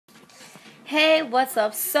Hey, what's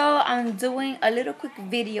up? So I'm doing a little quick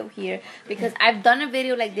video here because I've done a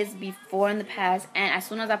video like this before in the past, and as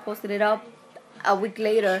soon as I posted it up a week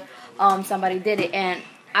later, somebody did it, and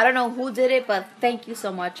I don't know who did it, but thank you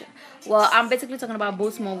so much. Well, I'm basically talking about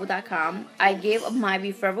boostmobile.com. I gave my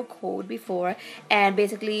referral code before, and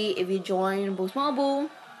basically if you join Boost Mobile,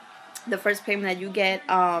 the first payment that you get,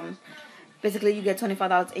 basically you get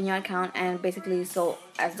 $25 in your account, and basically so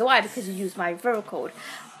as do I, because you use my referral code.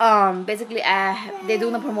 Basically they're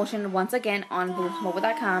doing the promotion once again on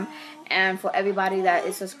boostmobile.com, and for everybody that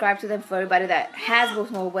is subscribed to them, for everybody that has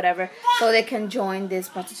Boost Mobile, whatever, so they can join this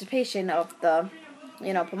participation of the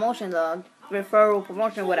promotion, the referral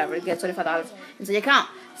promotion, whatever. You get $25 into your account.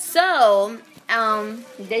 So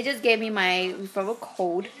they just gave me my referral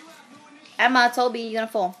code. Emma, Toby, you're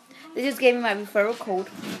gonna fall. They just gave me my referral code.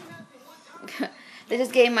 They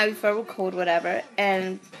just gave me my referral code, whatever,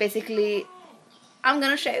 and basically I'm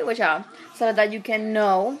gonna share it with y'all so that you can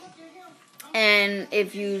know. And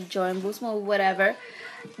if you join Boost Mobile, whatever,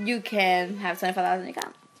 you can have $25 in your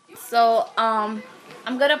account. So I'm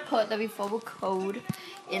gonna put the referral code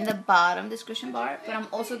in the bottom description bar, but I'm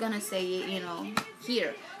also gonna say it,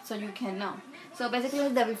 here, so you can know. So basically,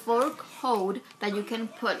 the referral code that you can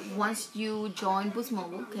put once you join Boost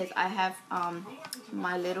Mobile, because I have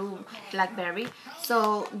my little BlackBerry.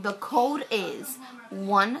 So the code is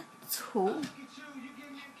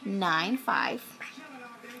 129504008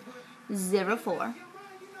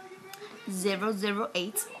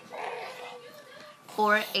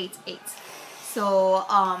 So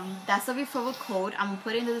that's the referral code. I'm gonna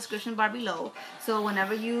put it in the description bar below. So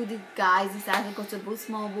whenever you guys decide to go to Boost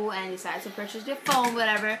Mobile and decide to purchase your phone,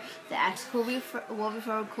 whatever, they ask what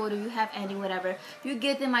referral code do you have, any whatever, you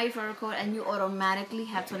get them my referral code and you automatically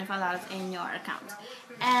have $25 in your account.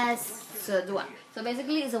 As so do I. So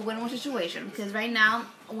basically it's a win-win situation, because right now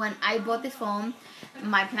when I bought this phone,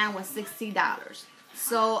 my plan was $60.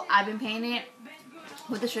 So I've been paying it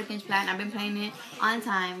with the shrinkage plan. I've been paying it on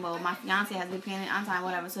time. Well, my fiance has been paying it on time,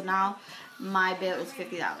 whatever. So now my bill is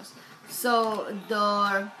 $50. So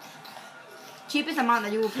the cheapest amount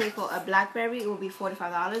that you will pay for a BlackBerry, it will be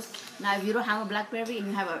 $45. Now, if you don't have a BlackBerry and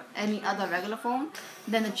you have any other regular phone,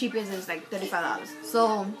 then the cheapest is like $35.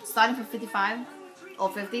 So starting from $55 or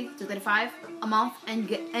 $50 to $35 a month, and you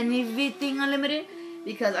get everything unlimited.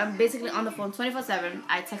 Because I'm basically on the phone 24/7.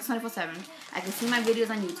 I text 24/7. I can see my videos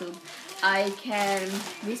on YouTube. I can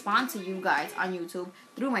respond to you guys on YouTube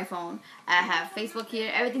through my phone. I have Facebook here.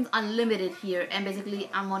 Everything's unlimited here. And basically,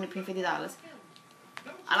 I'm only paying $50.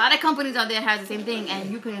 A lot of companies out there have the same thing, and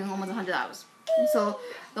you're paying almost $100. So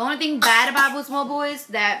the only thing bad about Boost Mobile is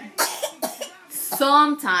that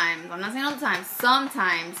sometimes, I'm not saying all the time,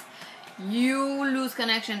 sometimes you lose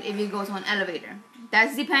connection if you go to an elevator.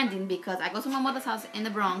 That's depending, because I go to my mother's house in the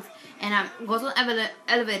Bronx, and I go to an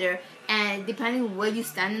elevator, and depending where you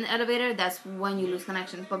stand in the elevator, that's when you lose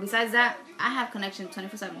connection. But besides that, I have connection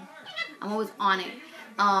 24/7. I'm always on it.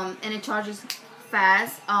 And it charges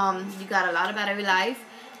fast. You got a lot of battery life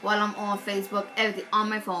while I'm on Facebook, everything on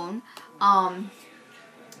my phone.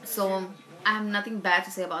 So I have nothing bad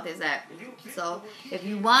to say about this app. So if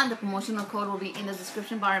you want, the promotional code will be in the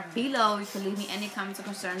description bar below. You can leave me any comments or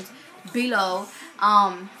concerns below.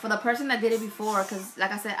 For the person that did it before, because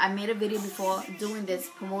like I said, I made a video before doing this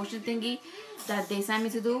promotion thingy that they sent me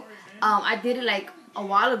to do. I did it like a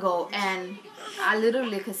while ago, and I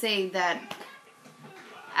literally could say that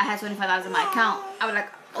I had $25 in my account. I was like,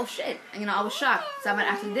 oh shit, I was shocked. Someone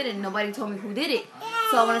actually did it. Nobody told me who did it.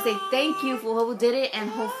 So I want to say thank you for who did it, and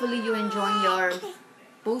hopefully you enjoy your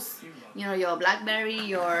Boost, your BlackBerry,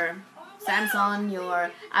 your Samsung,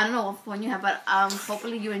 I don't know what phone you have, but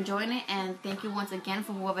hopefully you're enjoying it, and thank you once again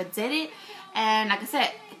for whoever did it. And like I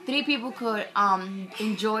said, 3 people could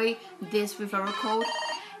enjoy this referral code,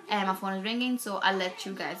 and my phone is ringing, so I'll let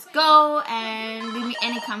you guys go, and leave me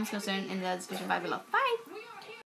any comments concern in the description box below. Bye.